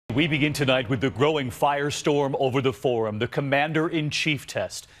We begin tonight with the growing firestorm over the forum, the commander-in-chief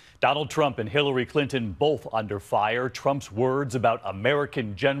test. Donald Trump and Hillary Clinton both under fire. Trump's words about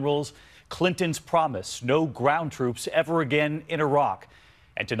American generals, Clinton's promise no ground troops ever again in Iraq.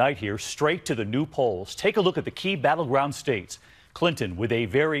 And tonight here, straight to the new polls. Take a look at the key battleground states. Clinton with a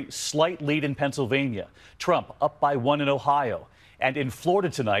very slight lead in Pennsylvania. Trump up by 1 in Ohio. And in Florida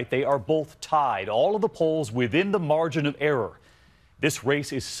tonight, they are both tied. All of the polls within the margin of error. This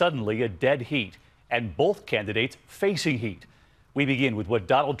race is suddenly a dead heat, and both candidates facing heat. We begin with what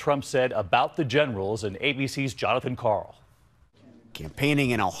Donald Trump said about the generals and ABC's Jonathan Karl. Campaigning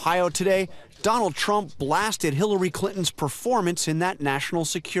in Ohio today, Donald Trump blasted Hillary Clinton's performance in that national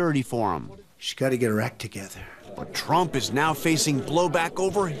security forum. She's got to get her act together. But Trump is now facing blowback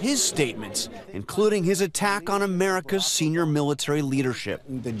over his statements, including his attack on America's senior military leadership.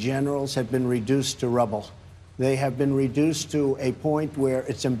 The generals have been reduced to rubble. They have been reduced to a point where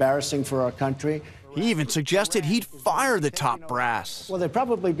it's embarrassing for our country. He even suggested he'd fire the top brass. Well, there'd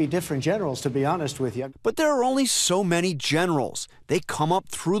probably be different generals, to be honest with you. But there are only so many generals. They come up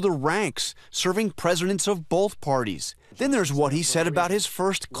through the ranks, serving presidents of both parties. Then there's what he said about his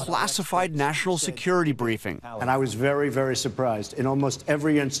first classified national security briefing. And I was very, very surprised in almost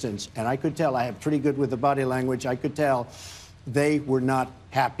every instance. And I could tell, I have pretty good with the body language, I could tell they were not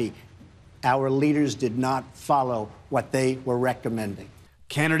happy. Our leaders did not follow what they were recommending.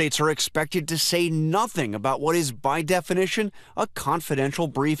 Candidates are expected to say nothing about what is, by definition, a confidential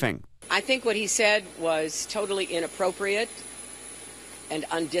briefing. I think what he said was totally inappropriate and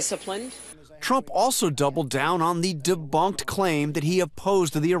undisciplined. Trump also doubled down on the debunked claim that he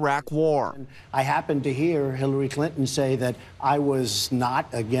opposed the Iraq war. I happened to hear Hillary Clinton say that I was not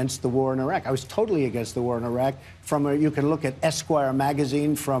against the war in Iraq. I was totally against the war in Iraq. You can look at Esquire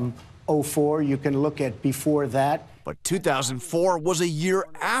magazine from '04. You can look at before that. But 2004 was a year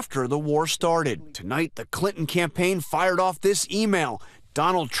after the war started. Tonight, the Clinton campaign fired off this email.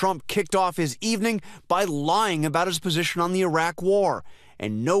 Donald Trump kicked off his evening by lying about his position on the Iraq war,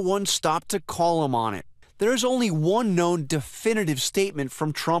 and no one stopped to call him on it. There is only one known definitive statement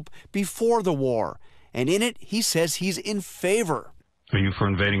from Trump before the war, and in it, he says he's in favor. Are you for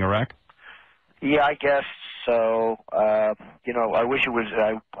invading Iraq? Yeah, I guess so. I wish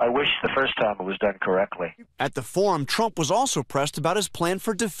I wish the first time it was done correctly. At the forum, Trump was also pressed about his plan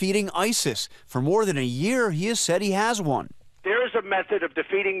for defeating ISIS. For more than a year, he has said he has one. There is a method of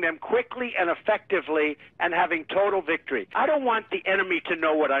defeating them quickly and effectively and having total victory. I don't want the enemy to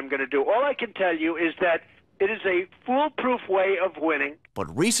know what I'm going to do. All I can tell you is that it is a foolproof way of winning.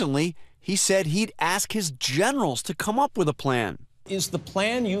 But recently, he said he'd ask his generals to come up with a plan. Is the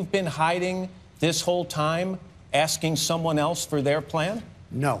plan you've been hiding this whole time asking someone else for their plan?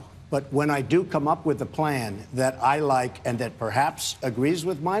 No. But when I do come up with a plan that I like and that perhaps agrees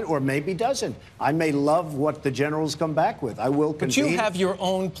with mine or maybe doesn't, I may love what the generals come back with. I will convene. But you have your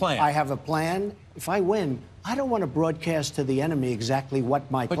own plan. I have a plan. If I win, I don't want to broadcast to the enemy exactly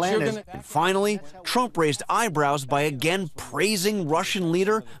what my plan is. And finally, Trump raised eyebrows by again praising Russian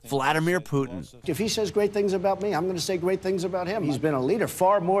leader Vladimir Putin. If he says great things about me, I'm going to say great things about him. He's been a leader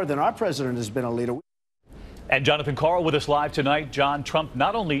far more than our president has been a leader. And Jonathan Karl with us live tonight. John, Trump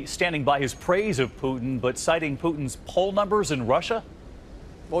not only standing by his praise of Putin, but citing Putin's poll numbers in Russia.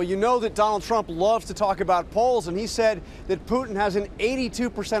 Well, you know that Donald Trump loves to talk about polls, and he said that Putin has an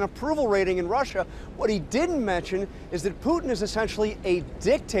 82% approval rating in Russia. What he didn't mention is that Putin is essentially a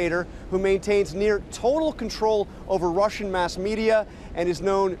dictator who maintains near total control over Russian mass media and is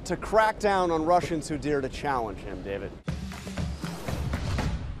known to crack down on Russians who dare to challenge him, David.